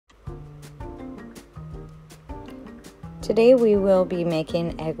Today we will be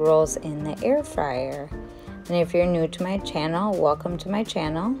making egg rolls in the air fryer. And if you're new to my channel, welcome to my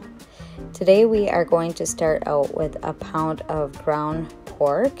channel. Today we are going to start out with a pound of ground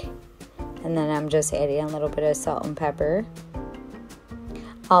pork. And then I'm just adding a little bit of salt and pepper.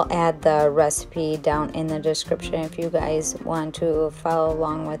 I'll add the recipe down in the description if you guys want to follow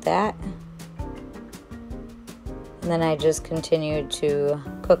along with that. And then I just continue to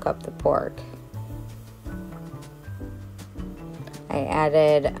cook up the pork. I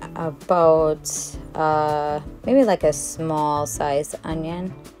added about maybe like a small sized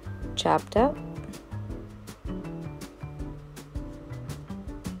onion chopped up.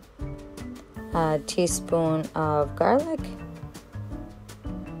 A teaspoon of garlic.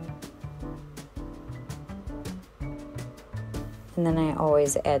 And then I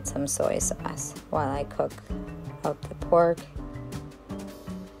always add some soy sauce while I cook up the pork.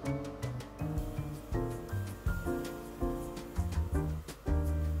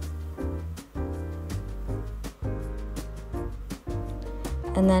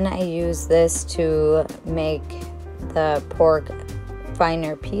 And then I use this to make the pork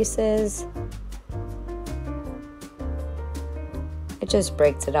finer pieces. It just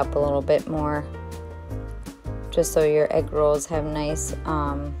breaks it up a little bit more, just so your egg rolls have nice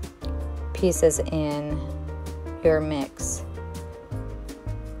pieces in your mix.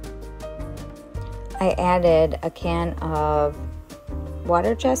 I added a can of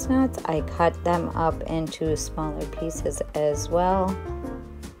water chestnuts. I cut them up into smaller pieces as well.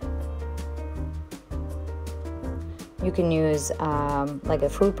 You can use like a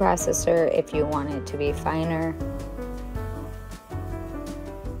food processor if you want it to be finer.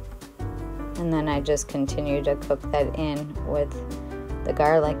 And then I just continue to cook that in with the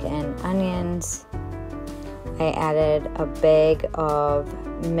garlic and onions. I added a bag of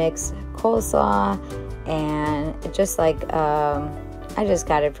mixed coleslaw, and it just like I just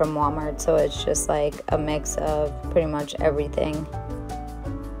got it from Walmart, so it's just like a mix of pretty much everything.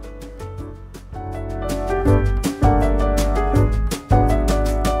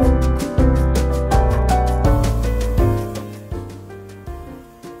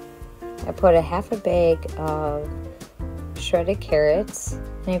 I put a half a bag of shredded carrots,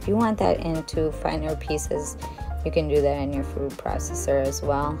 and if you want that into finer pieces, you can do that in your food processor as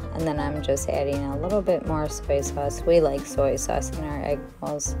well. And then I'm just adding a little bit more soy sauce. We like soy sauce in our egg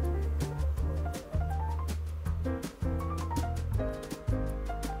rolls.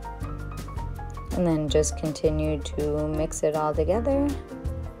 And then just continue to mix it all together.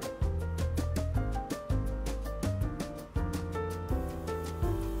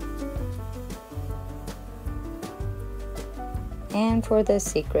 And for the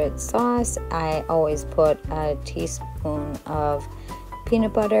secret sauce, I always put a teaspoon of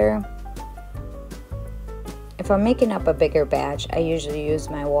peanut butter. If I'm making up a bigger batch, I usually use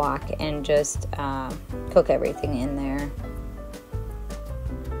my wok and just cook everything in there.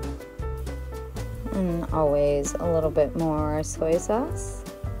 And always a little bit more soy sauce.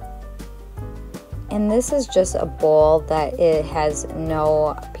 And this is just a bowl that it has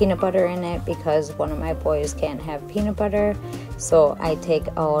no peanut butter in it because one of my boys can't have peanut butter. So I take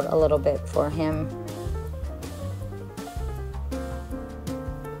out a little bit for him.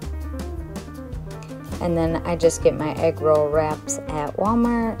 And then I just get my egg roll wraps at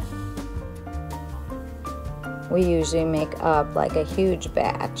Walmart. We usually make up like a huge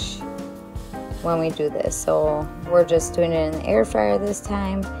batch when we do this. So we're just doing it in the air fryer this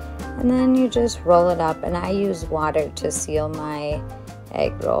time. And then you just roll it up, and I use water to seal my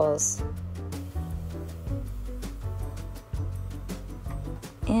egg rolls.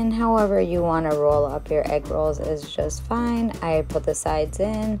 And however you want to roll up your egg rolls is just fine. I put the sides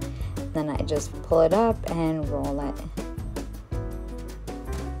in, then I just pull it up and roll it.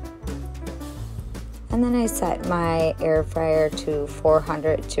 And then I set my air fryer to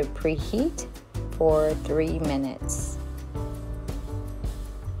 400 to preheat for 3 minutes.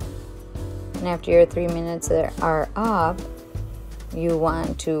 And after your 3 minutes are up, you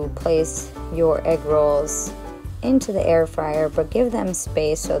want to place your egg rolls into the air fryer, but give them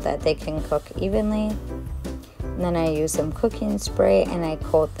space so that they can cook evenly. And then I use some cooking spray and I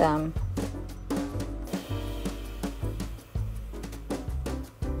coat them.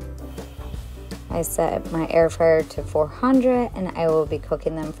 I set my air fryer to 400, and I will be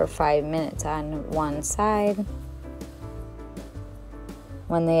cooking them for 5 minutes on one side.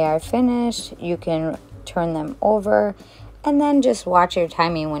 When they are finished, you can turn them over, and then just watch your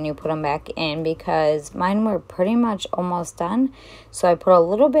timing when you put them back in, because mine were pretty much almost done. So I put a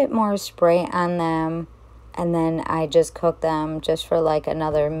little bit more spray on them And then I just cooked them just for like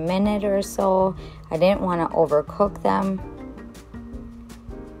another minute or so. I didn't want to overcook them.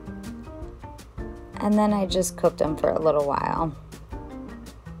 And then I just cooked them for a little while.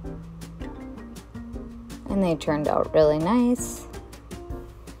 And they turned out really nice.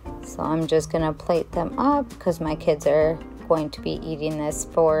 So I'm just gonna plate them up because my kids are going to be eating this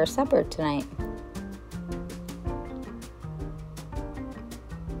for supper tonight.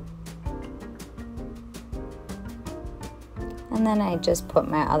 And then I just put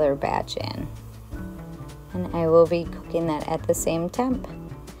my other batch in. And I will be cooking that at the same temp.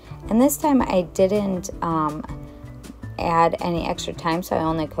 And this time I didn't add any extra time, so I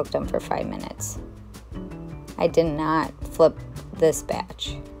only cooked them for 5 minutes. I did not flip this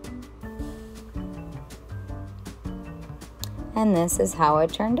batch. And this is how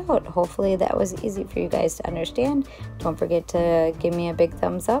it turned out. Hopefully that was easy for you guys to understand. Don't forget to give me a big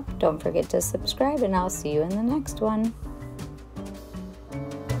thumbs up. Don't forget to subscribe, and I'll see you in the next one.